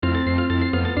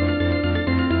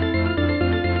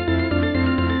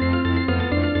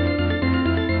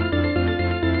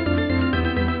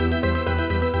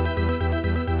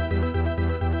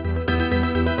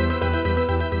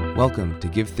Welcome to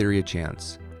Give Theory a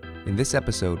Chance. In this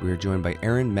episode, we are joined by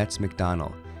Aaron Metz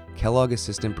McDonnell, Kellogg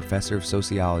Assistant Professor of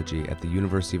Sociology at the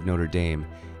University of Notre Dame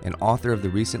and author of the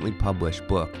recently published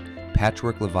book,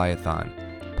 Patchwork Leviathan: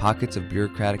 Pockets of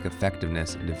Bureaucratic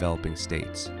Effectiveness in Developing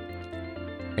States.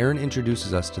 Aaron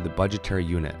introduces us to the budgetary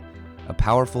unit, a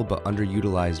powerful but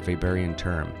underutilized Weberian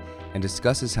term, and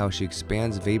discusses how she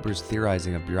expands Weber's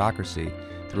theorizing of bureaucracy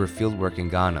through her fieldwork in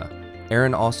Ghana.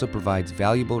 Aaron also provides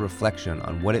valuable reflection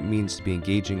on what it means to be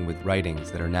engaging with writings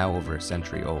that are now over a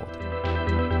century old.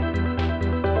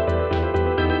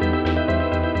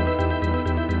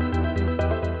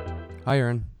 Hi,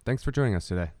 Aaron. Thanks for joining us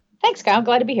today. Thanks, Kyle.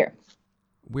 Glad to be here.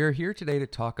 We're here today to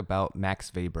talk about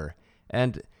Max Weber.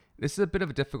 And this is a bit of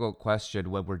a difficult question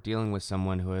when we're dealing with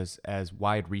someone who has as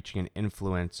wide-reaching an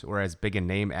influence or as big a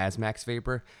name as Max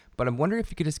Weber. But I'm wondering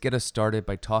if you could just get us started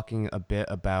by talking a bit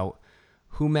about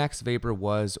who Max Weber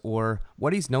was or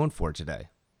what he's known for today.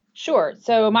 Sure.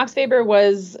 So Max Weber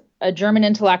was a German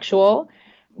intellectual,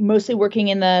 mostly working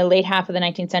in the late half of the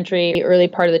 19th century, early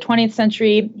part of the 20th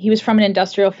century. He was from an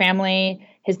industrial family.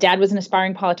 His dad was an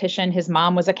aspiring politician. His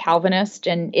mom was a Calvinist.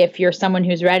 And if you're someone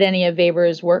who's read any of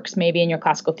Weber's works, maybe in your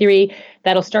classical theory,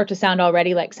 that'll start to sound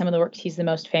already like some of the works he's the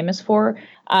most famous for.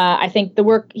 I think the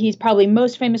work he's probably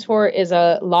most famous for is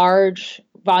a large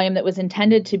volume that was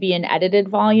intended to be an edited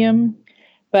volume.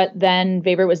 But then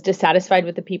Weber was dissatisfied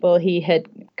with the people he had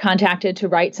contacted to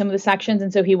write some of the sections.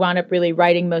 And so he wound up really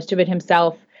writing most of it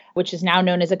himself, which is now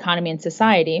known as Economy and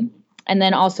Society. And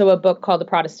then also a book called The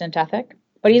Protestant Ethic.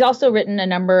 But he's also written a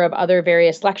number of other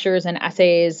various lectures and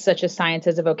essays, such as Science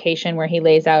as a Vocation, where he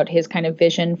lays out his kind of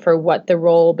vision for what the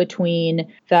role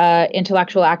between the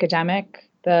intellectual academic,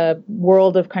 the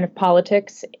world of kind of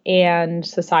politics, and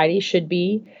society should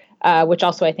be, which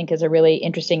also I think is a really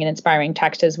interesting and inspiring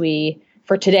text as we,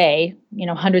 for today,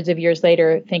 hundreds of years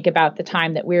later, think about the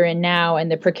time that we're in now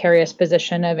and the precarious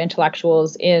position of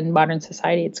intellectuals in modern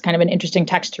society. It's kind of an interesting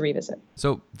text to revisit.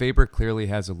 So Weber clearly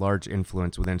has a large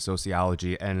influence within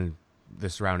sociology and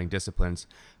the surrounding disciplines.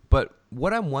 But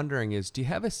what I'm wondering is, do you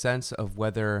have a sense of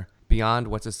whether, beyond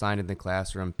what's assigned in the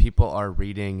classroom, people are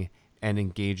reading and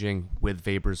engaging with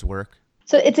Weber's work?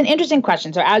 So it's an interesting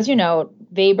question. So as you know,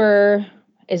 Weber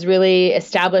is really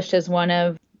established as one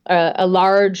of a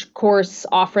large course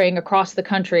offering across the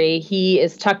country. He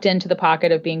is tucked into the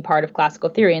pocket of being part of classical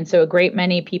theory. And so a great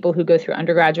many people who go through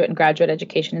undergraduate and graduate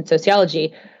education in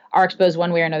sociology are exposed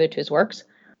one way or another to his works.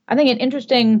 I think an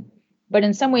interesting, but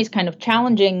in some ways kind of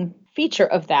challenging feature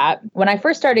of that, when I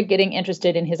first started getting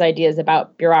interested in his ideas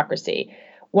about bureaucracy,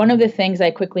 one of the things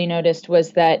I quickly noticed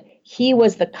was that he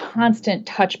was the constant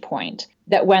touch point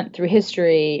that went through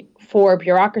history for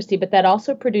bureaucracy, but that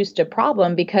also produced a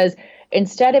problem because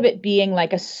instead of it being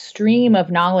like a stream of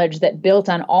knowledge that built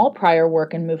on all prior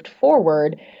work and moved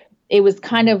forward, it was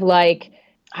kind of like,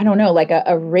 I don't know, like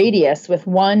a radius with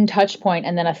one touch point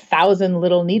and then 1,000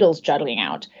 little needles juggling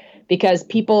out. Because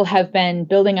people have been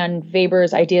building on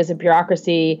Weber's ideas of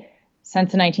bureaucracy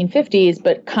since the 1950s,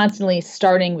 but constantly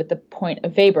starting with the point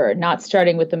of Weber, not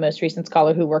starting with the most recent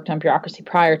scholar who worked on bureaucracy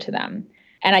prior to them.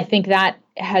 And I think that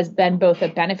has been both a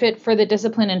benefit for the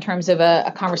discipline in terms of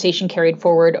a conversation carried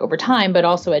forward over time, but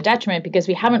also a detriment because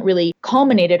we haven't really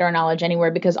culminated our knowledge anywhere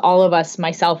because all of us,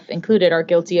 myself included, are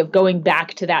guilty of going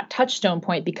back to that touchstone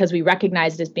point because we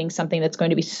recognize it as being something that's going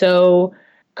to be so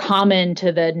common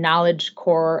to the knowledge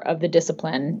core of the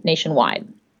discipline nationwide.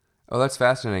 Oh, that's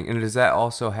fascinating. And does that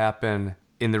also happen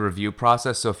in the review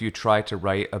process? So if you try to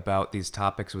write about these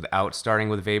topics without starting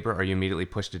with Weber, are you immediately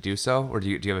pushed to do so? Or do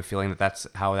you have a feeling that that's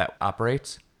how that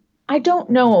operates? I don't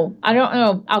know.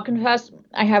 I'll confess,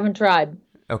 I haven't tried.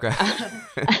 Okay.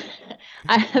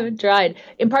 I haven't tried,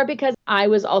 in part because I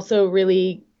was also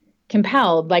really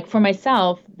compelled. Like for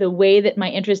myself, the way that my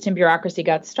interest in bureaucracy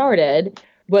got started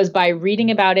was by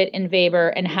reading about it in Weber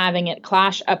and having it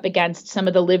clash up against some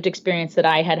of the lived experience that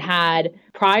I had had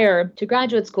prior to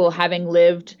graduate school, having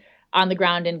lived on the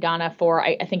ground in Ghana for,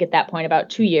 I think at that point, about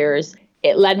 2 years.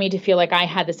 It led me to feel like I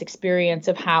had this experience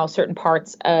of how certain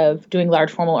parts of doing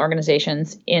large formal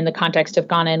organizations in the context of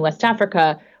Ghana and West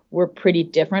Africa were pretty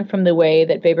different from the way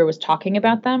that Weber was talking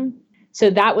about them. So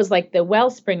that was like the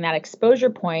wellspring, that exposure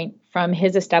point from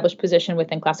his established position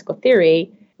within classical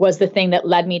theory was the thing that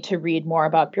led me to read more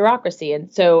about bureaucracy.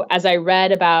 And so as I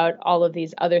read about all of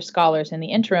these other scholars in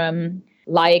the interim,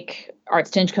 like Art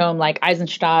Stinchcombe, like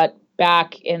Eisenstadt,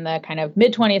 back in the kind of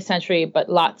mid-20th century, but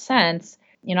lot since,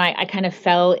 I kind of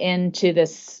fell into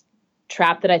this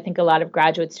trap that I think a lot of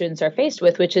graduate students are faced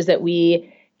with, which is that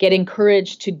we get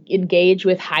encouraged to engage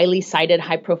with highly cited,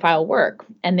 high-profile work.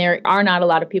 And there are not a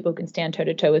lot of people who can stand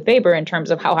toe-to-toe with Weber in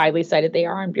terms of how highly cited they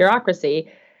are on bureaucracy.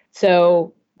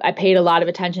 So I paid a lot of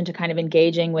attention to kind of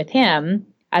engaging with him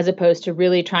as opposed to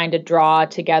really trying to draw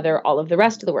together all of the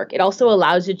rest of the work. It also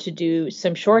allows you to do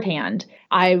some shorthand.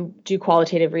 I do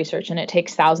qualitative research and it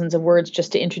takes thousands of words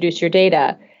just to introduce your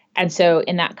data. And so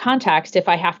in that context, if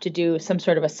I have to do some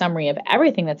sort of a summary of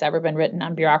everything that's ever been written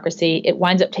on bureaucracy, it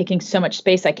winds up taking so much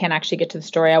space I can't actually get to the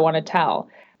story I want to tell.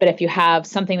 But if you have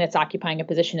something that's occupying a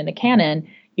position in the canon,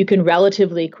 you can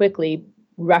relatively quickly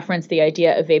reference the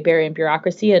idea of Weberian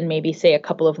bureaucracy and maybe say a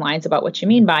couple of lines about what you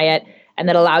mean by it. And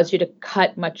that allows you to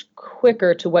cut much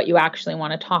quicker to what you actually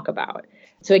want to talk about.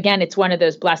 So again, it's one of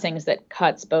those blessings that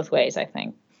cuts both ways, I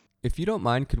think. If you don't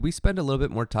mind, could we spend a little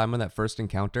bit more time on that first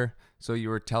encounter? So you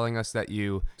were telling us that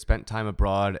you spent time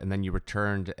abroad and then you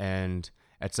returned and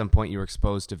at some point you were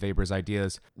exposed to Weber's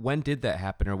ideas. When did that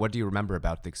happen, or what do you remember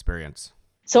about the experience?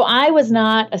 So I was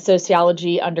not a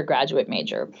sociology undergraduate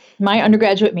major. My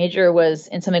undergraduate major was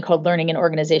in something called learning and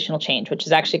organizational change, which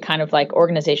is actually kind of like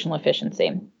organizational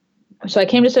efficiency. So I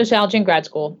came to sociology in grad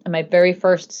school. In my very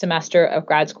first semester of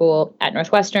grad school at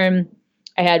Northwestern,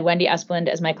 I had Wendy Esplund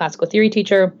as my classical theory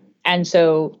teacher. And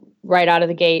so right out of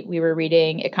the gate, we were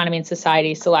reading Economy and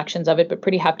Society, selections of it, but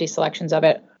pretty hefty selections of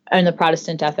it, and the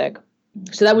Protestant Ethic.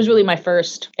 So that was really my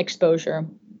first exposure.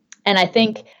 And I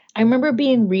think I remember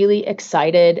being really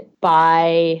excited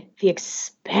by the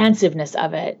expansiveness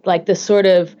of it, like the sort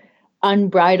of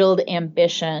unbridled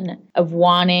ambition of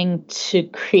wanting to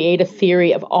create a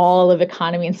theory of all of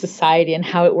economy and society and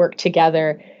how it worked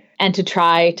together, and to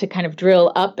try to kind of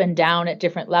drill up and down at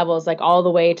different levels, like all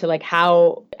the way to like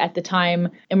how at the time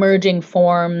emerging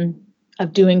form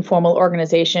of doing formal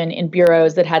organization in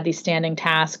bureaus that had these standing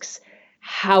tasks.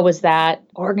 How was that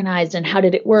organized and how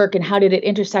did it work and how did it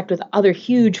intersect with other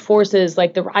huge forces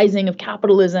like the rising of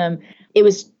capitalism? It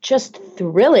was just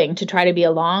thrilling to try to be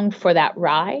along for that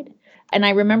ride. And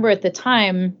I remember at the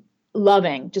time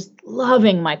just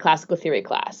loving my classical theory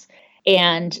class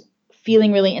and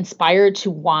feeling really inspired to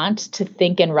want to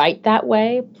think and write that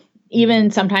way.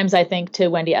 Even sometimes I think to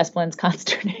Wendy Esplund's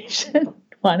consternation,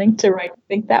 wanting to write and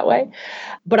think that way.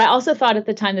 But I also thought at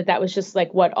the time that that was just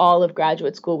like what all of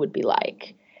graduate school would be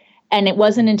like. And it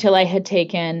wasn't until I had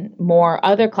taken more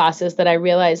other classes that I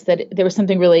realized that there was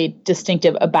something really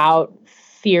distinctive about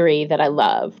theory that I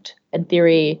loved. And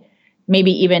theory,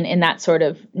 maybe even in that sort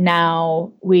of,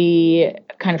 now we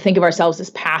kind of think of ourselves as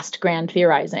past grand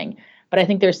theorizing. But I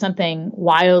think there's something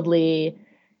wildly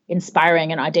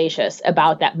inspiring and audacious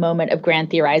about that moment of grand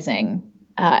theorizing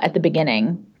at the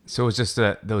beginning. So it was just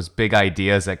those big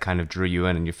ideas that kind of drew you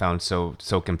in and you found so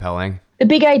compelling? The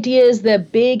big ideas, the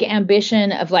big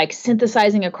ambition of like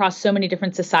synthesizing across so many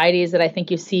different societies that I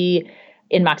think you see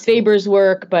in Max Weber's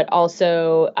work, but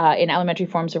also in Elementary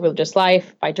Forms of Religious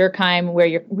Life by Durkheim, where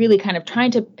you're really kind of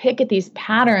trying to pick at these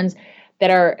patterns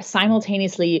that are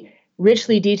simultaneously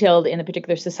richly detailed in the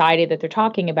particular society that they're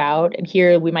talking about. And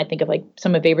here we might think of like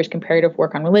some of Weber's comparative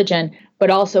work on religion,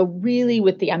 but also really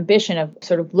with the ambition of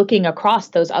sort of looking across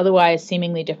those otherwise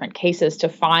seemingly different cases to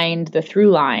find the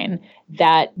through line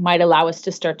that might allow us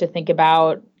to start to think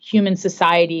about human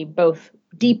society, both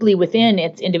deeply within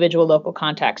its individual local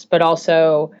context, but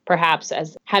also perhaps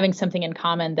as having something in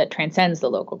common that transcends the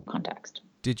local context.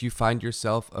 Did you find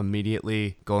yourself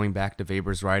immediately going back to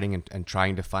Weber's writing and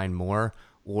trying to find more?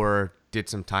 Or did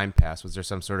some time pass? Was there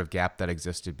some sort of gap that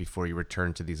existed before you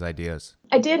returned to these ideas?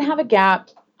 I did have a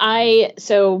gap.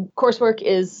 So coursework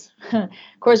is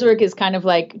kind of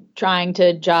like trying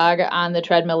to jog on the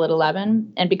treadmill at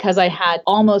 11. And because I had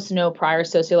almost no prior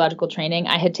sociological training,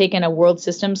 I had taken a world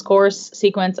systems course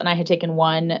sequence and I had taken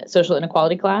one social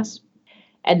inequality class.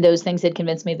 And those things had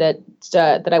convinced me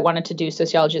that I wanted to do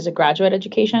sociology as a graduate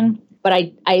education. But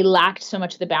I lacked so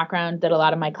much of the background that a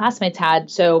lot of my classmates had.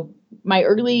 So my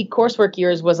early coursework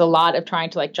years was a lot of trying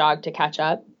to like jog to catch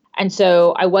up. And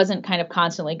so I wasn't kind of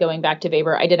constantly going back to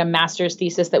Weber. I did a master's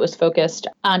thesis that was focused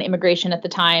on immigration at the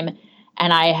time.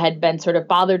 And I had been sort of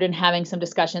bothered in having some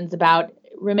discussions about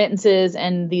remittances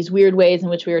and these weird ways in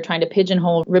which we were trying to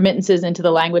pigeonhole remittances into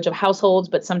the language of households,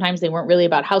 but sometimes they weren't really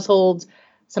about households.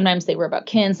 Sometimes they were about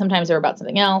kin. Sometimes they were about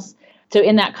something else. So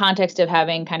in that context of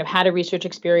having kind of had a research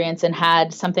experience and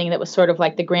had something that was sort of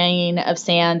like the grain of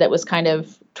sand that was kind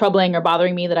of troubling or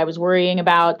bothering me, that I was worrying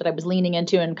about, that I was leaning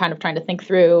into and kind of trying to think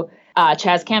through,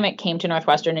 Chaz Kamek came to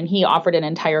Northwestern and he offered an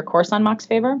entire course on Max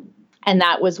Weber. And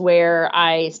that was where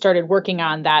I started working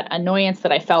on that annoyance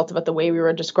that I felt about the way we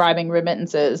were describing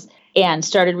remittances and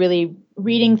started really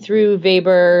reading through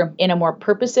Weber in a more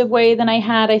purposive way than I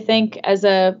had, I think,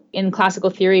 in classical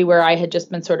theory, where I had just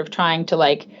been sort of trying to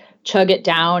like chug it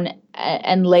down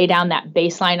and lay down that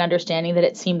baseline understanding that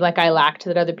it seemed like I lacked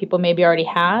that other people maybe already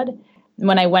had.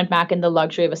 when I went back in the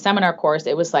luxury of a seminar course,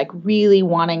 it was like really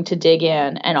wanting to dig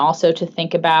in and also to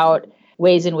think about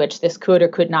ways in which this could or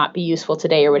could not be useful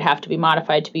today or would have to be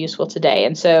modified to be useful today.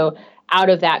 And so out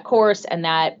of that course and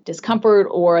that discomfort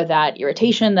or that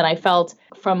irritation that I felt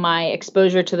from my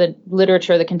exposure to the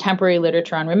literature, the contemporary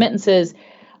literature on remittances,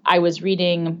 I was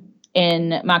reading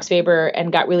in Max Weber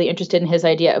and got really interested in his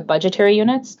idea of budgetary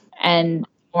units. And the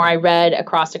more I read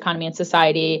across economy and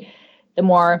society, the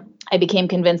more I became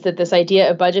convinced that this idea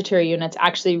of budgetary units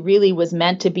actually really was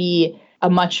meant to be a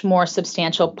much more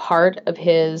substantial part of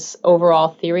his overall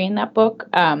theory in that book.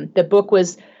 The book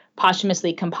was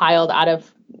posthumously compiled out of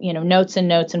notes and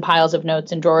notes and piles of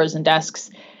notes and drawers and desks.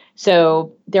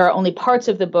 So there are only parts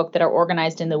of the book that are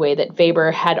organized in the way that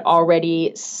Weber had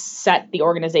already set the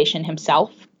organization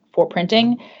himself for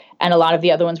printing. And a lot of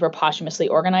the other ones were posthumously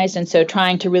organized. And so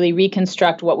trying to really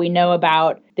reconstruct what we know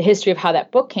about the history of how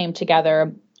that book came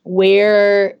together,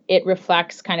 where it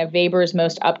reflects kind of Weber's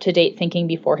most up-to-date thinking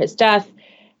before his death,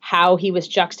 how he was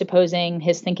juxtaposing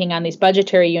his thinking on these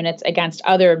budgetary units against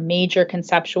other major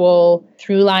conceptual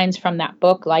through lines from that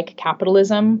book, like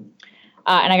capitalism.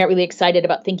 And I got really excited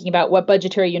about thinking about what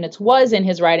budgetary units was in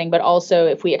his writing, but also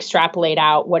if we extrapolate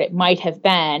out what it might have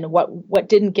been, what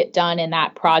didn't get done in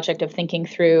that project of thinking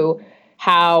through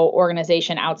how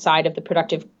organization outside of the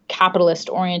productive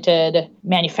capitalist-oriented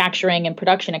manufacturing and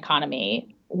production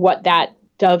economy, what that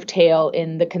dovetail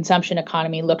in the consumption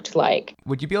economy looked like.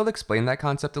 Would you be able to explain that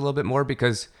concept a little bit more?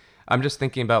 Because I'm just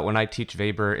thinking about when I teach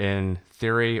Weber in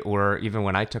theory, or even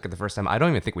when I took it the first time, I don't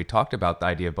even think we talked about the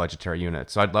idea of budgetary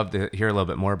units. So I'd love to hear a little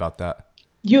bit more about that.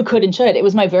 You could and should. It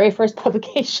was my very first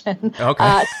publication.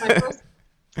 Okay.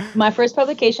 My first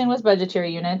publication was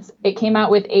budgetary units. It came out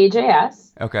with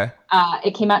AJS. Okay.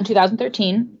 It came out in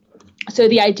 2013. So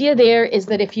the idea there is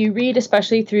that if you read,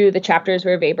 especially through the chapters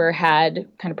where Weber had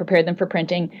kind of prepared them for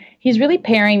printing, he's really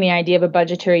pairing the idea of a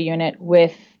budgetary unit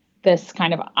with this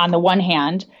kind of, on the one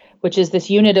hand, which is this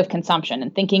unit of consumption,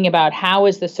 and thinking about how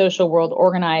is the social world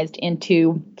organized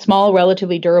into small,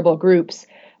 relatively durable groups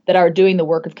that are doing the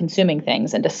work of consuming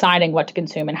things and deciding what to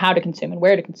consume and how to consume and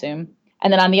where to consume.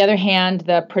 And then on the other hand,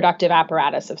 the productive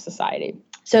apparatus of society.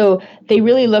 So they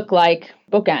really look like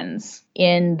bookends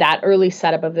in that early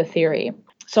setup of the theory.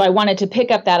 So I wanted to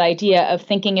pick up that idea of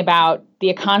thinking about the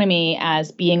economy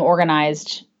as being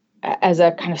organized as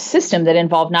a kind of system that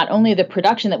involved not only the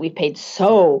production that we've paid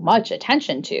so much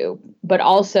attention to, but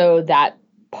also that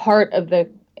part of the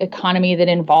economy that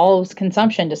involves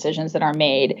consumption decisions that are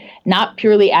made, not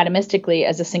purely atomistically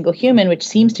as a single human, which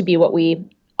seems to be what we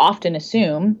often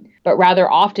assume, but rather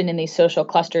often in these social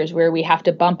clusters where we have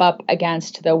to bump up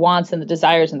against the wants and the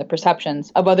desires and the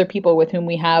perceptions of other people with whom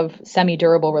we have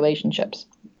semi-durable relationships.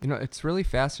 It's really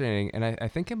fascinating, and I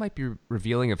think it might be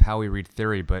revealing of how we read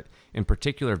theory, but in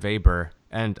particular Weber,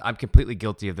 and I'm completely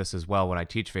guilty of this as well when I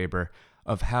teach Weber,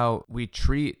 of how we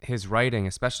treat his writing,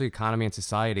 especially Economy and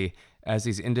Society, as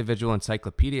these individual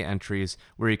encyclopedia entries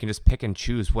where you can just pick and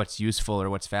choose what's useful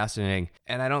or what's fascinating.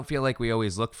 And I don't feel like we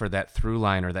always look for that through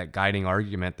line or that guiding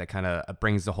argument that kind of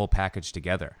brings the whole package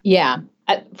together. Yeah,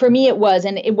 for me it was,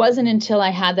 and it wasn't until I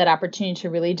had that opportunity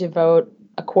to really devote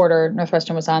a quarter,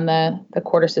 Northwestern was on the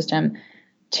quarter system,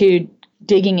 to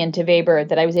digging into Weber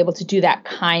that I was able to do that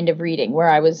kind of reading where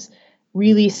I was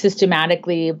really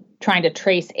systematically trying to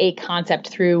trace a concept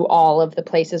through all of the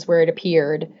places where it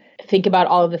appeared, think about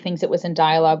all of the things it was in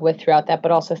dialogue with throughout that,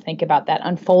 but also think about that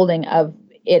unfolding of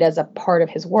it as a part of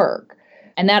his work.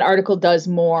 And that article does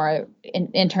more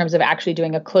in terms of actually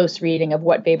doing a close reading of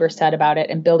what Weber said about it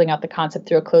and building out the concept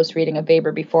through a close reading of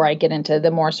Weber before I get into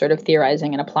the more sort of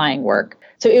theorizing and applying work.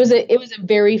 So it was a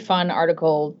very fun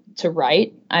article to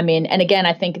write. I mean, and again,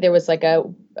 I think there was like a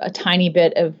tiny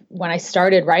bit of, when I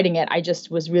started writing it, I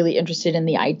just was really interested in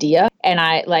the idea. And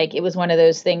it was one of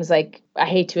those things, like, I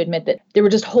hate to admit that there were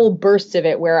just whole bursts of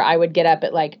it where I would get up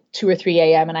at like 2 or 3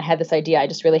 a.m. and I had this idea. I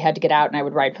just really had to get out and I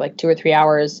would write for like 2 or 3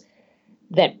 hours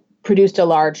that produced a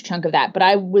large chunk of that. But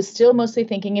I was still mostly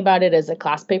thinking about it as a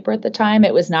class paper at the time.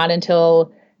 It was not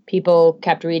until people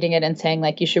kept reading it and saying,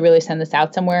 like, you should really send this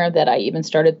out somewhere that I even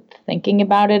started thinking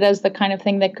about it as the kind of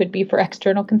thing that could be for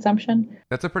external consumption.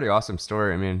 That's a pretty awesome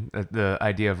story. I mean, the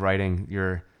idea of writing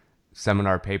your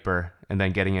seminar paper and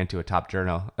then getting into a top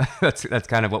journal, that's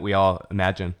kind of what we all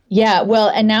imagine. Yeah, well,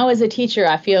 and now as a teacher,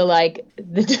 I feel like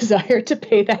the desire to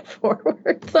pay that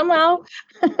forward somehow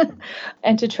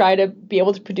and to try to be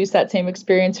able to produce that same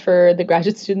experience for the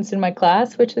graduate students in my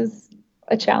class, which is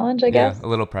a challenge, I guess. Yeah, a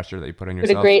little pressure that you put on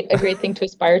yourself. But a great thing to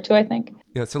aspire to, I think.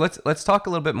 Yeah, so let's talk a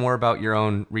little bit more about your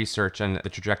own research and the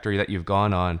trajectory that you've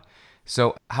gone on.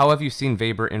 So how have you seen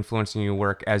Weber influencing your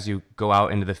work as you go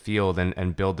out into the field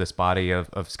and build this body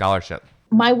of scholarship?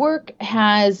 My work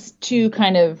has two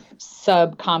kind of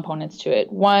subcomponents to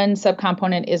it. One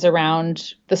subcomponent is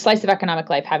around the slice of economic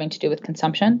life having to do with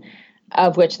consumption,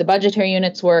 of which the budgetary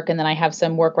units work. And then I have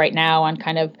some work right now on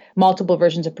kind of multiple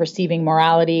versions of perceiving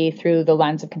morality through the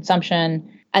lens of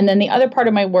consumption. And then the other part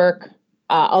of my work,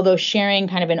 although sharing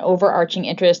kind of an overarching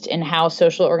interest in how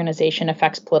social organization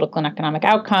affects political and economic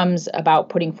outcomes, about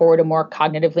putting forward a more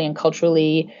cognitively and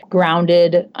culturally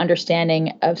grounded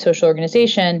understanding of social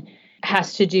organization,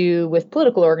 has to do with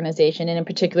political organization, and in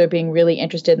particular being really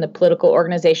interested in the political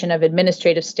organization of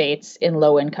administrative states in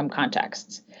low-income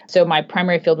contexts. So my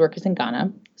primary fieldwork is in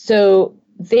Ghana. So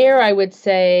there I would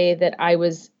say that I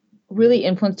was really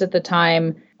influenced at the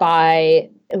time by,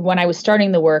 when I was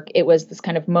starting the work, it was this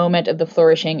kind of moment of the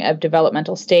flourishing of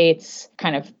developmental states,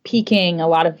 kind of peaking, a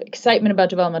lot of excitement about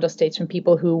developmental states from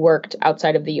people who worked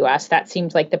outside of the US. That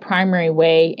seems like the primary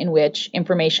way in which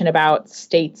information about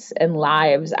states and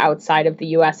lives outside of the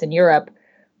US and Europe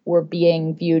were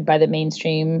being viewed by the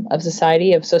mainstream of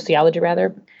society, of sociology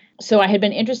rather. So I had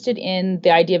been interested in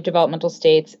the idea of developmental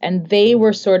states, and they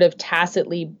were sort of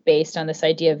tacitly based on this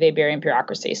idea of Weberian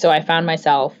bureaucracy. So I found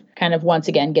myself kind of once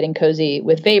again getting cozy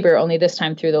with Weber, only this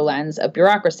time through the lens of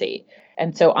bureaucracy.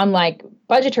 And so unlike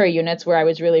budgetary units, where I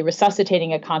was really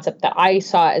resuscitating a concept that I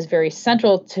saw as very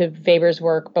central to Weber's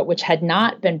work, but which had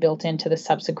not been built into the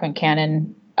subsequent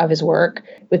canon of his work,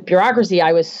 with bureaucracy,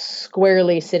 I was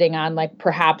squarely sitting on like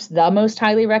perhaps the most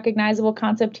highly recognizable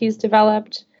concept he's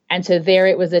developed. And so there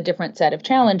it was a different set of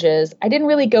challenges. I didn't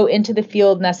really go into the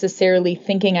field necessarily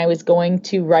thinking I was going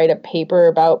to write a paper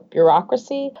about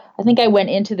bureaucracy. I think I went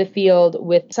into the field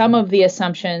with some of the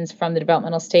assumptions from the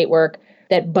developmental state work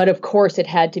but of course it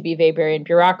had to be Weberian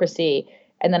bureaucracy.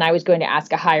 And then I was going to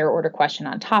ask a higher order question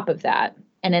on top of that.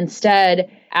 And instead,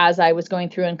 as I was going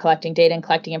through and collecting data and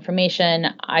collecting information,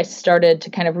 I started to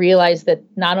kind of realize that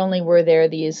not only were there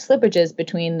these slippages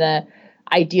between the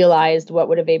idealized what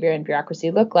would a Weberian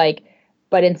bureaucracy look like,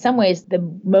 but in some ways, the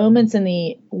moments and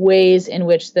the ways in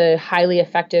which the highly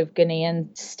effective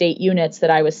Ghanaian state units that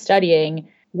I was studying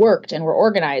worked and were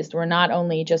organized were not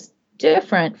only just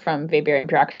different from Weberian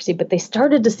bureaucracy, but they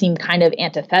started to seem kind of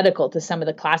antithetical to some of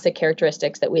the classic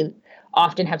characteristics that we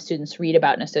often have students read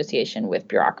about in association with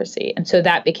bureaucracy. And so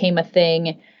that became a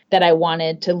thing that I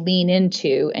wanted to lean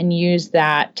into and use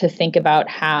that to think about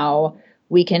how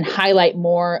we can highlight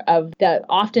more of the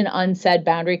often unsaid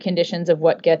boundary conditions of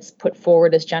what gets put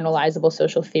forward as generalizable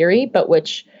social theory, but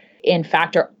which in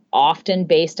fact are often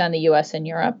based on the US and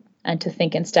Europe, and to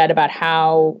think instead about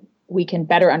how we can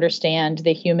better understand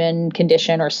the human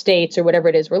condition or states or whatever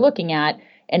it is we're looking at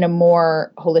in a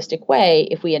more holistic way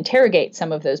if we interrogate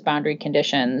some of those boundary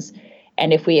conditions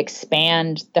and if we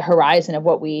expand the horizon of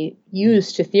what we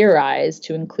use to theorize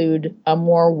to include a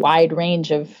more wide range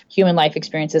of human life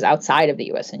experiences outside of the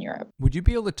US and Europe. Would you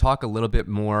be able to talk a little bit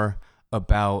more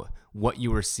about what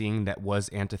you were seeing that was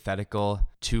antithetical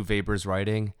to Weber's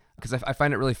writing? Because I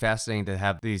find it really fascinating to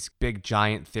have these big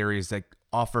giant theories that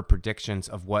offer predictions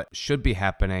of what should be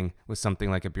happening with something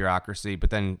like a bureaucracy, but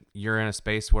then you're in a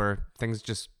space where things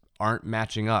just aren't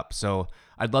matching up. So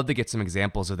I'd love to get some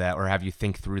examples of that or have you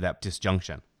think through that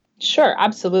disjunction. Sure,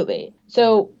 absolutely.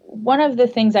 So one of the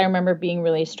things I remember being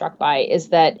really struck by is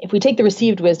that if we take the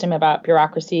received wisdom about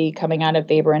bureaucracy coming out of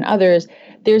Weber and others,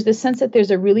 there's this sense that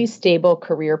there's a really stable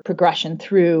career progression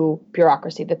through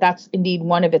bureaucracy, that's indeed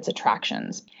one of its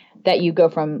attractions, that you go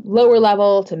from lower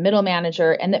level to middle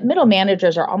manager, and that middle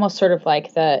managers are almost sort of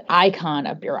like the icon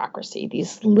of bureaucracy,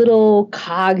 these little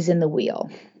cogs in the wheel.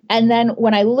 And then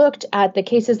when I looked at the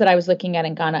cases that I was looking at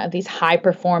in Ghana of these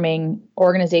high-performing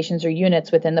organizations or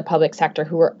units within the public sector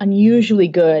who were unusually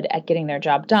good at getting their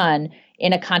job done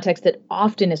in a context that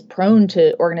often is prone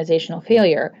to organizational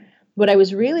failure, what I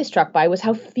was really struck by was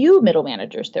how few middle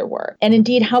managers there were, and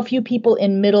indeed how few people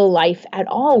in middle life at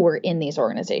all were in these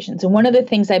organizations. And one of the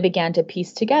things I began to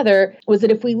piece together was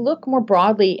that if we look more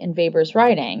broadly in Weber's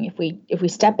writing, if we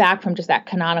step back from just that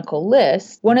canonical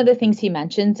list, one of the things he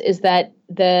mentions is that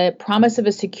the promise of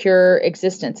a secure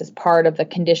existence is part of the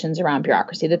conditions around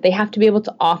bureaucracy, that they have to be able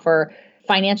to offer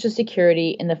financial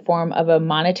security in the form of a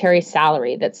monetary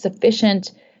salary that's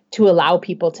sufficient to allow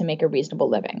people to make a reasonable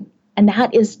living. And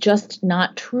that is just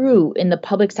not true in the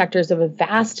public sectors of a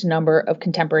vast number of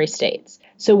contemporary states.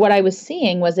 So what I was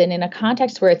seeing was in a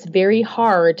context where it's very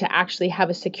hard to actually have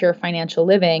a secure financial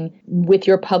living with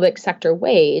your public sector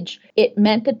wage, it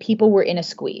meant that people were in a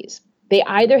squeeze. They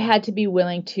either had to be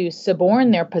willing to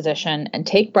suborn their position and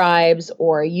take bribes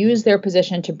or use their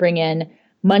position to bring in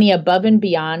money above and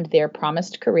beyond their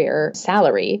promised career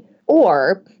salary,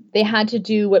 Or they had to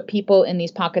do what people in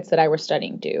these pockets that I were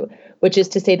studying do, which is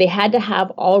to say they had to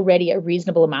have already a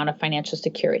reasonable amount of financial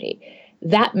security.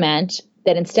 That meant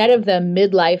that instead of the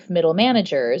midlife middle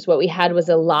managers, what we had was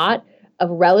a lot of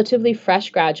relatively fresh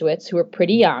graduates who were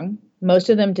pretty young. Most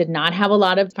of them did not have a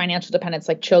lot of financial dependence,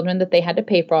 like children that they had to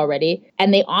pay for already.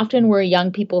 And they often were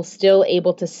young people still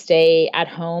able to stay at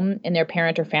home in their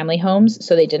parent or family homes.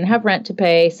 So they didn't have rent to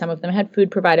pay. Some of them had food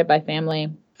provided by family.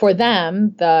 For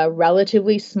them, the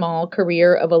relatively small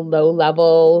career of a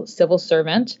low-level civil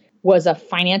servant was a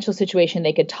financial situation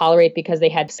they could tolerate because they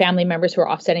had family members who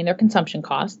were offsetting their consumption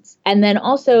costs. And then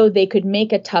also they could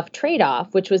make a tough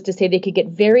trade-off, which was to say they could get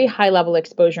very high-level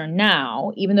exposure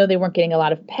now, even though they weren't getting a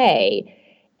lot of pay,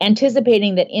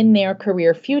 anticipating that in their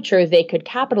career future, they could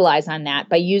capitalize on that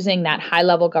by using that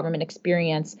high-level government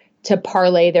experience to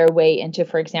parlay their way into,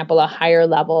 for example, a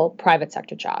higher-level private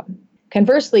sector job.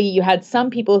 Conversely, you had some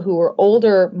people who were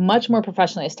older, much more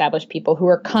professionally established people who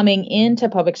were coming into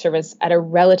public service at a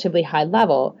relatively high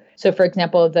level. So, for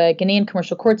example, the Ghanaian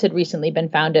Commercial Courts had recently been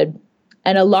founded,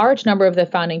 and a large number of the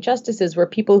founding justices were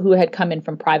people who had come in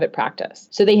from private practice.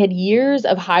 So they had years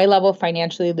of high-level,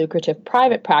 financially lucrative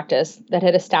private practice that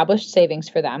had established savings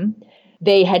for them.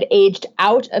 They had aged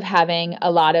out of having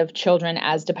a lot of children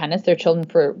as dependents. Their children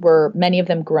were many of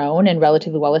them grown and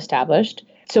relatively well established.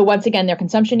 So once again, their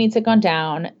consumption needs had gone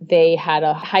down. They had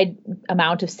a high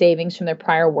amount of savings from their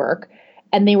prior work,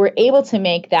 and they were able to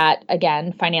make that,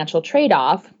 again, financial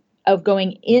trade-off of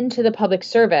going into the public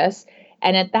service.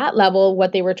 And at that level,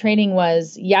 what they were trading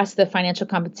was, yes, the financial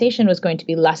compensation was going to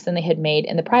be less than they had made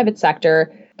in the private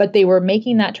sector, but they were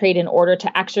making that trade in order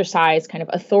to exercise kind of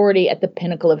authority at the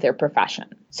pinnacle of their profession.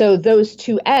 So those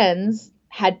two ends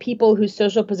had people whose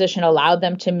social position allowed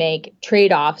them to make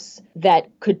trade-offs that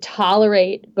could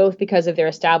tolerate, both because of their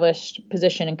established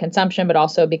position and consumption, but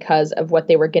also because of what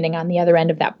they were getting on the other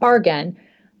end of that bargain,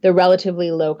 the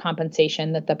relatively low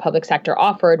compensation that the public sector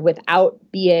offered without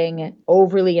being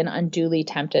overly and unduly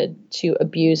tempted to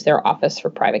abuse their office for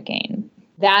private gain.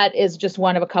 That is just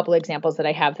one of a couple examples that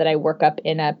I have that I work up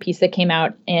in a piece that came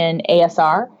out in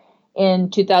ASR in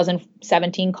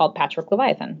 2017 called Patchwork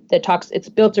Leviathan. It's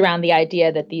built around the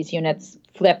idea that these units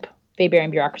flip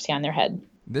Weberian bureaucracy on their head.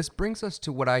 This brings us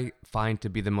to what I find to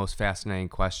be the most fascinating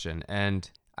question, and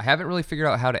I haven't really figured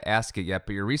out how to ask it yet,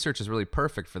 but your research is really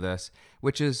perfect for this,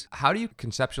 which is, how do you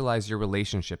conceptualize your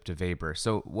relationship to Weber?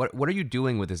 So what are you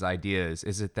doing with his ideas?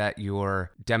 Is it that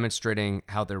you're demonstrating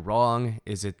how they're wrong?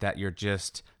 Is it that you're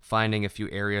just finding a few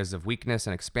areas of weakness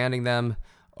and expanding them?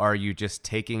 Are you just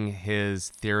taking his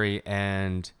theory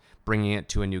and bringing it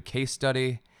to a new case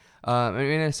study? In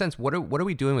a sense, what are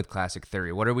we doing with classic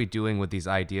theory? What are we doing with these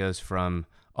ideas from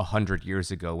 100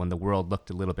 years ago when the world looked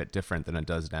a little bit different than it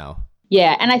does now?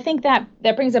 Yeah, and I think that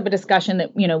brings up a discussion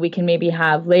that, we can maybe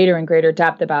have later in greater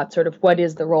depth about sort of what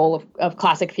is the role of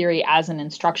classic theory as an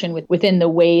instruction within the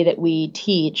way that we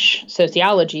teach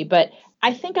sociology. But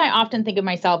I think I often think of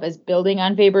myself as building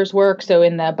on Weber's work. So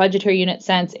in the budgetary unit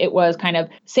sense, it was kind of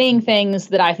saying things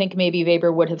that I think maybe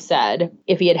Weber would have said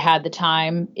if he had had the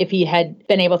time, if he had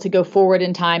been able to go forward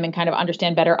in time and kind of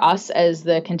understand better us as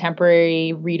the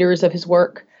contemporary readers of his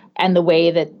work, and the way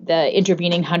that the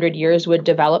intervening 100 years would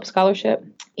develop scholarship.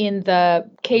 In the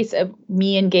case of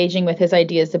me engaging with his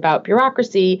ideas about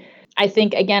bureaucracy, I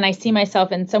think, again, I see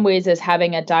myself in some ways as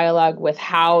having a dialogue with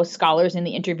how scholars in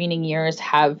the intervening years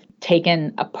have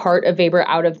taken a part of Weber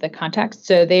out of the context.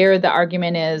 So there, the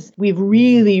argument is we've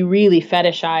really, really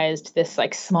fetishized this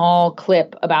small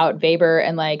clip about Weber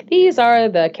and these are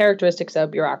the characteristics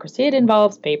of bureaucracy. It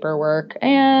involves paperwork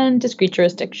and discrete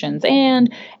jurisdictions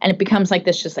and it becomes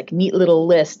this just neat little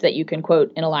list that you can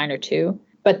quote in a line or two.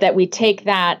 But that we take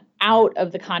that out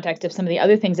of the context of some of the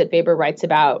other things that Weber writes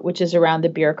about, which is around the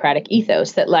bureaucratic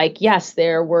ethos, that yes,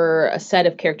 there were a set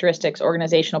of characteristics,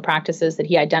 organizational practices that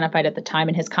he identified at the time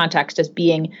in his context as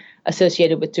being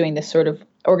associated with doing this sort of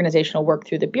organizational work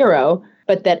through the bureau.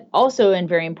 But that also, and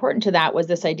very important to that, was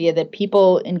this idea that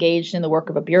people engaged in the work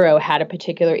of a bureau had a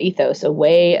particular ethos, a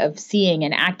way of seeing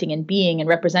and acting and being and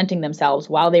representing themselves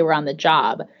while they were on the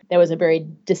job. That was a very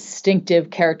distinctive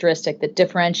characteristic that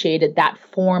differentiated that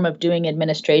form of doing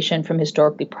administration from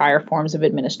historically prior forms of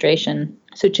administration.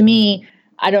 So to me,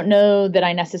 I don't know that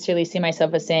I necessarily see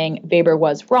myself as saying Weber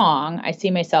was wrong. I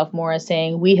see myself more as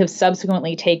saying we have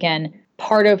subsequently taken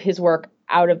part of his work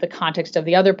out of the context of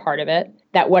the other part of it,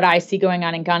 that what I see going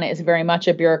on in Ghana is very much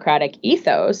a bureaucratic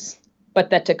ethos, but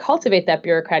that to cultivate that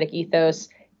bureaucratic ethos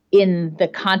in the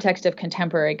context of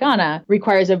contemporary Ghana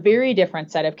requires a very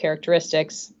different set of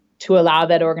characteristics to allow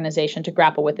that organization to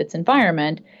grapple with its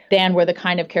environment than were the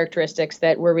kind of characteristics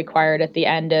that were required at the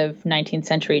end of 19th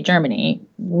century Germany,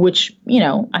 which,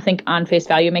 I think on face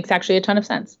value makes actually a ton of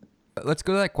sense. Let's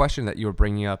go to that question that you were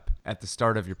bringing up at the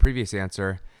start of your previous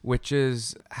answer, which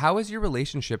is, how has your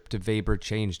relationship to Weber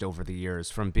changed over the years,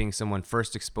 from being someone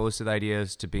first exposed to the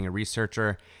ideas to being a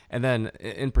researcher, and then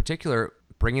in particular,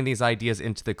 bringing these ideas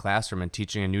into the classroom and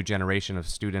teaching a new generation of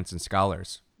students and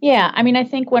scholars? Yeah, I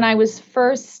think when I was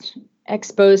first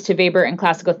exposed to Weber and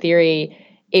classical theory,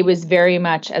 it was very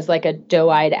much as like a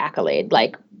doe-eyed accolade,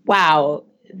 like, wow,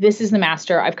 this is the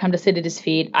master. I've come to sit at his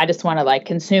feet. I just want to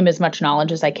consume as much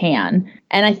knowledge as I can.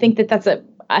 And I think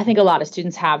I think a lot of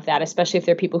students have that, especially if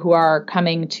they're people who are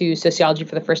coming to sociology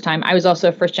for the first time. I was also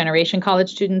a first generation college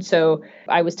student, so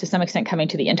I was to some extent coming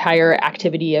to the entire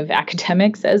activity of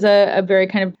academics as a very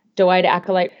kind of doe-eyed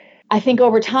acolyte. I think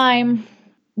over time,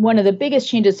 one of the biggest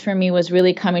changes for me was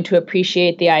really coming to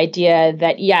appreciate the idea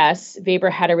that, yes, Weber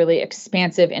had a really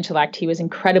expansive intellect. He was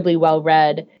incredibly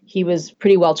well-read. He was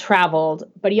pretty well-traveled,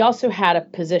 but he also had a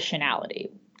positionality.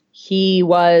 He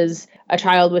was a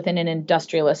child within an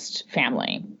industrialist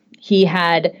family. He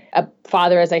had a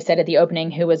father, as I said at the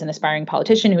opening, who was an aspiring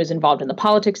politician who was involved in the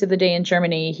politics of the day in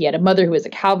Germany. He had a mother who was a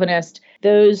Calvinist.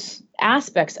 Those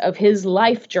aspects of his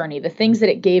life journey, the things that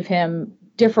it gave him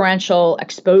differential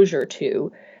exposure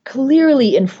to,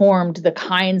 clearly informed the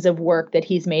kinds of work that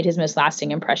he's made his most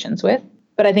lasting impressions with.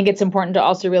 But I think it's important to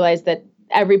also realize that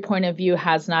every point of view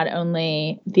has not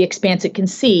only the expanse it can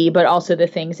see, but also the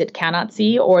things it cannot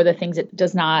see or the things it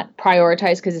does not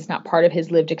prioritize because it's not part of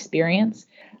his lived experience.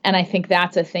 And I think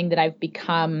that's a thing that I've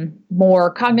become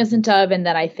more cognizant of, and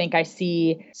that I think I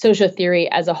see social theory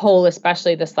as a whole,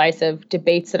 especially the slice of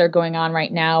debates that are going on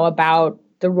right now about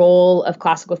the role of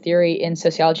classical theory in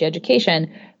sociology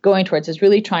education, going towards is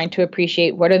really trying to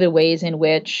appreciate what are the ways in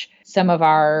which some of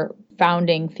our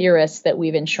founding theorists that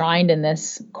we've enshrined in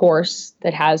this course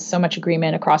that has so much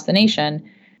agreement across the nation,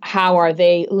 how are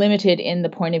they limited in the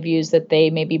point of views that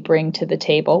they maybe bring to the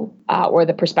table or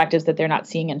the perspectives that they're not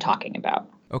seeing and talking about.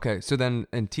 Okay, so then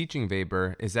in teaching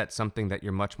Weber, is that something that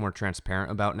you're much more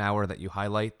transparent about now, or that you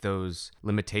highlight those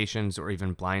limitations or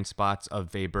even blind spots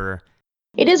of Weber?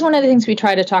 It is one of the things we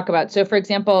try to talk about. So, for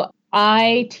example,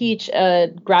 I teach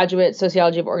a graduate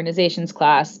sociology of organizations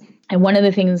class. And one of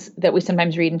the things that we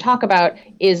sometimes read and talk about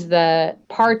is the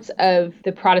parts of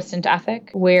the Protestant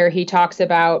ethic where he talks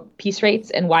about peace rates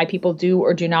and why people do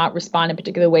or do not respond in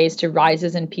particular ways to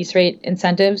rises in peace rate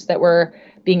incentives that were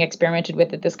being experimented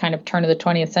with at this kind of turn of the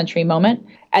 20th century moment.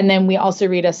 And then we also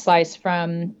read a slice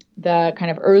from the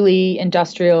kind of early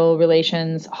industrial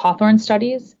relations Hawthorne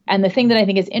studies. And the thing that I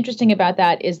think is interesting about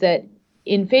that is that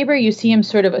in Weber, you see him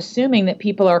sort of assuming that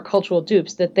people are cultural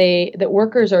dupes, that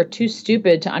workers are too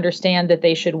stupid to understand that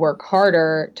they should work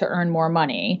harder to earn more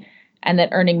money, and that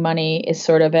earning money is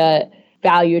sort of a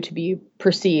value to be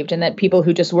perceived, and that people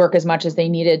who just work as much as they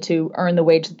needed to earn the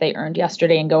wage that they earned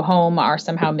yesterday and go home are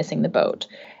somehow missing the boat.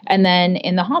 And then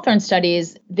in the Hawthorne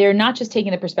studies, they're not just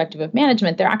taking the perspective of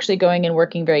management, they're actually going and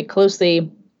working very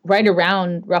closely right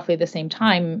around roughly the same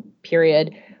time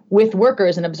period with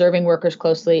workers and observing workers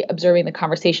closely, observing the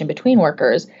conversation between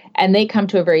workers. And they come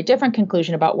to a very different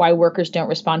conclusion about why workers don't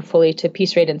respond fully to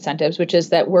piece rate incentives, which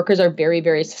is that workers are very,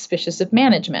 very suspicious of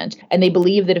management. And they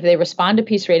believe that if they respond to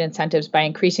piece rate incentives by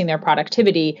increasing their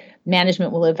productivity,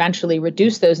 management will eventually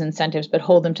reduce those incentives, but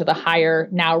hold them to the higher,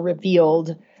 now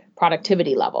revealed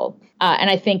productivity level. And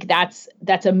I think that's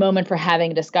a moment for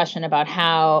having a discussion about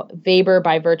how Weber,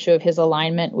 by virtue of his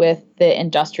alignment with the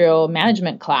industrial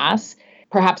management class,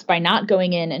 perhaps by not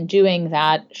going in and doing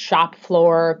that shop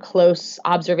floor, close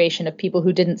observation of people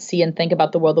who didn't see and think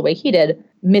about the world the way he did,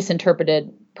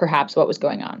 misinterpreted perhaps what was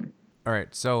going on. All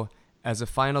right. So as a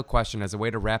final question, as a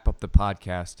way to wrap up the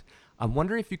podcast, I'm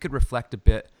wondering if you could reflect a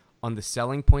bit on the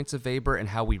selling points of Weber and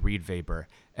how we read Weber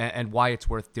and why it's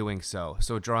worth doing so.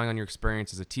 So drawing on your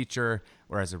experience as a teacher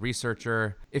or as a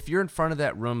researcher, if you're in front of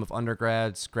that room of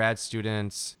undergrads, grad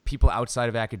students, people outside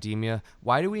of academia,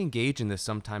 why do we engage in this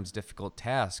sometimes difficult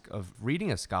task of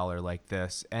reading a scholar like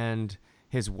this? And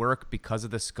his work, because of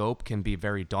the scope, can be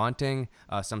very daunting.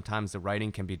 Sometimes the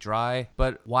writing can be dry,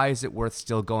 but why is it worth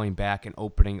still going back and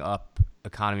opening up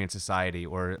economy and society,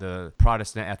 or the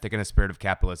Protestant ethic and the spirit of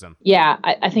capitalism? Yeah,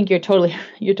 I think you're totally,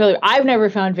 I've never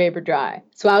found Weber dry.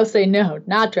 So I'll say no,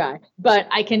 not dry. But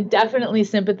I can definitely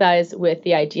sympathize with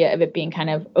the idea of it being kind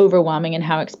of overwhelming and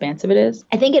how expansive it is.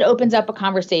 I think it opens up a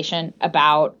conversation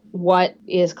about what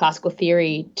is classical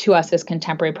theory to us as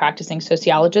contemporary practicing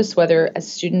sociologists, whether as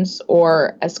students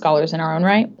or as scholars in our own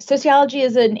right. Sociology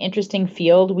is an interesting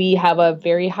field. We have a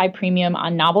very high premium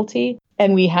on novelty.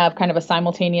 And we have kind of a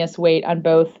simultaneous weight on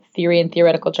both theory and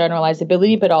theoretical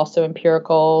generalizability, but also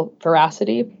empirical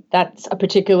veracity. That's a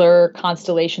particular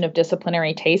constellation of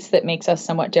disciplinary tastes that makes us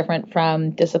somewhat different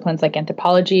from disciplines like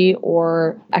anthropology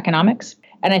or economics.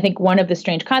 And I think one of the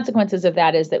strange consequences of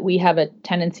that is that we have a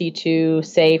tendency to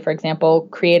say, for example,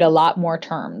 create a lot more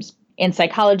terms. In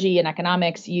psychology and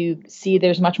economics, you see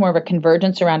there's much more of a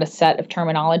convergence around a set of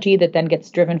terminology that then gets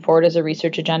driven forward as a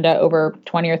research agenda over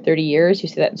 20 or 30 years. You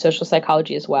see that in social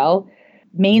psychology as well.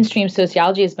 Mainstream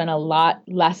sociology has been a lot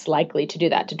less likely to do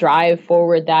that, to drive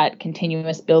forward that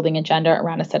continuous building agenda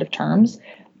around a set of terms.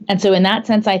 And so in that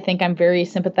sense, I think I'm very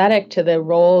sympathetic to the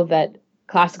role that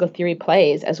classical theory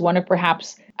plays as one of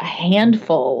perhaps a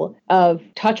handful of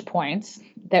touch points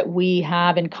that we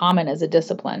have in common as a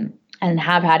discipline and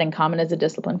have had in common as a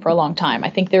discipline for a long time.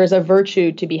 I think there is a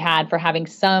virtue to be had for having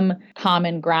some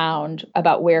common ground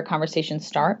about where conversations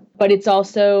start, but it's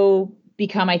also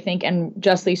become, I think, and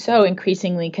justly so,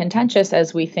 increasingly contentious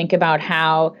as we think about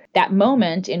how that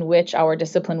moment in which our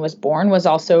discipline was born was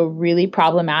also really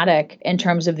problematic in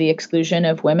terms of the exclusion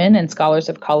of women and scholars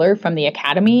of color from the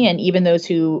academy. And even those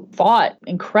who fought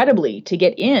incredibly to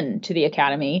get into the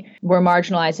academy were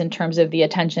marginalized in terms of the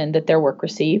attention that their work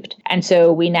received. And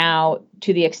so we now,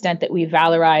 to the extent that we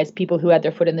valorize people who had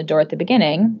their foot in the door at the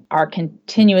beginning, are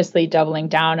continuously doubling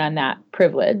down on that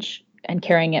privilege and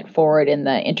carrying it forward in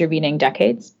the intervening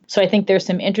decades. So I think there's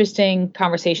some interesting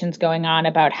conversations going on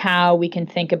about how we can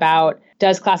think about,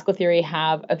 does classical theory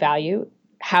have a value?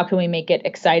 How can we make it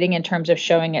exciting in terms of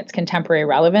showing its contemporary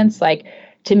relevance? Like,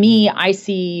 to me, I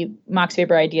see Max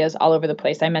Weber ideas all over the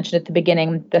place. I mentioned at the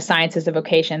beginning, the sciences of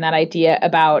vocation, that idea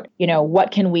about, what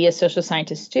can we as social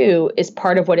scientists do is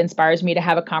part of what inspires me to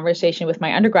have a conversation with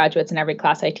my undergraduates in every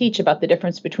class I teach about the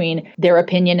difference between their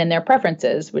opinion and their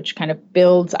preferences, which kind of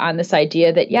builds on this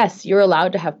idea that, yes, you're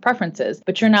allowed to have preferences,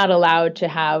 but you're not allowed to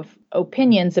have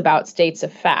opinions about states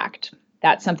of fact.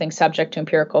 That's something subject to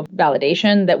empirical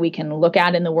validation that we can look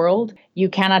at in the world. You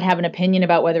cannot have an opinion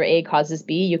about whether A causes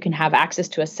B. You can have access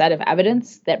to a set of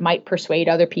evidence that might persuade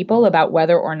other people about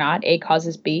whether or not A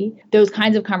causes B. Those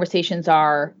kinds of conversations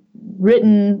are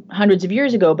written hundreds of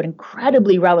years ago, but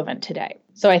incredibly relevant today.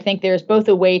 So I think there's both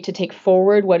a way to take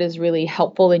forward what is really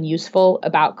helpful and useful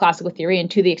about classical theory, and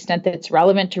to the extent that it's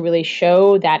relevant, to really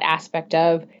show that aspect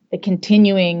of the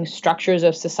continuing structures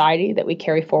of society that we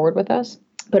carry forward with us,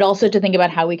 but also to think about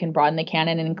how we can broaden the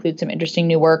canon and include some interesting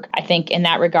new work. I think in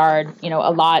that regard,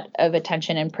 a lot of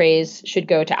attention and praise should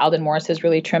go to Alden Morris's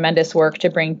really tremendous work to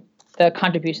bring the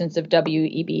contributions of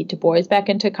W.E.B. Du Bois back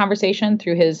into conversation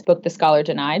through his book, The Scholar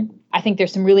Denied. I think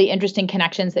there's some really interesting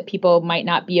connections that people might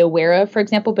not be aware of, for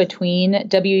example, between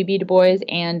W.E.B. Du Bois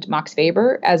and Max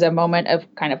Weber as a moment of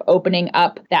kind of opening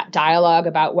up that dialogue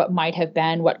about what might have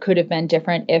been, what could have been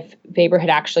different if Weber had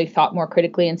actually thought more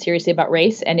critically and seriously about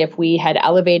race, and if we had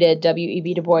elevated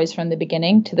W.E.B. Du Bois from the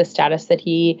beginning to the status that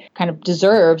he kind of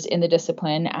deserves in the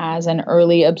discipline as an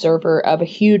early observer of a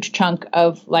huge chunk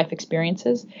of life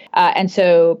experiences. And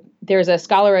so there's a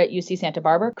scholar at UC Santa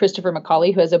Barbara, Christopher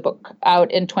McCauley, who has a book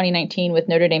out in 2019 with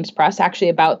Notre Dame's Press, actually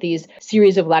about these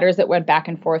series of letters that went back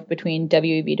and forth between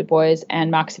W.E.B. Du Bois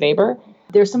and Max Weber.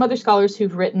 There's some other scholars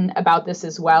who've written about this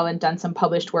as well and done some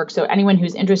published work. So anyone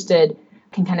who's interested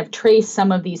can kind of trace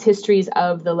some of these histories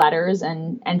of the letters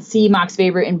and see Max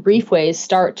Weber in brief ways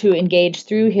start to engage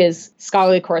through his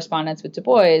scholarly correspondence with Du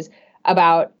Bois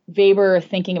about Weber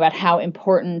thinking about how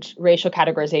important racial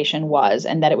categorization was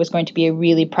and that it was going to be a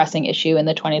really pressing issue in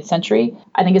the 20th century.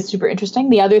 I think it's super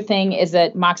interesting. The other thing is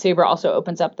that Max Weber also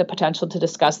opens up the potential to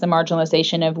discuss the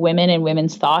marginalization of women and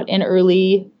women's thought in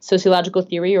early sociological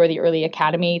theory or the early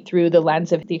academy through the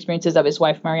lens of the experiences of his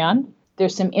wife, Marianne.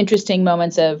 There's some interesting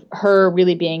moments of her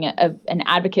really being an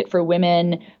advocate for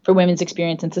women, for women's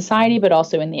experience in society, but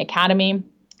also in the academy.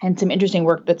 And some interesting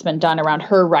work that's been done around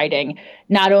her writing,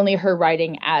 not only her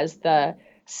writing as the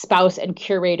spouse and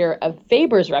curator of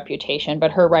Weber's reputation, but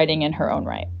her writing in her own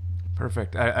right.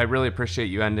 Perfect. I really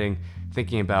appreciate you ending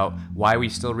thinking about why we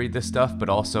still read this stuff, but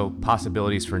also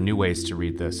possibilities for new ways to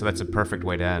read this. So that's a perfect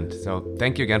way to end. So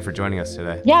thank you again for joining us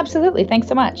today. Yeah, absolutely. Thanks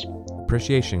so much.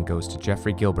 Appreciation goes to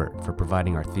Jeffrey Gilbert for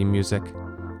providing our theme music,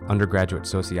 undergraduate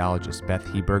sociologists Beth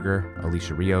Heberger,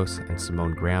 Alicia Rios, and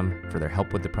Simone Graham for their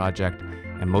help with the project,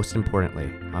 and most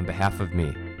importantly, on behalf of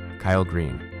me, Kyle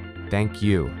Green, thank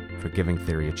you for giving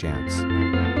theory a chance.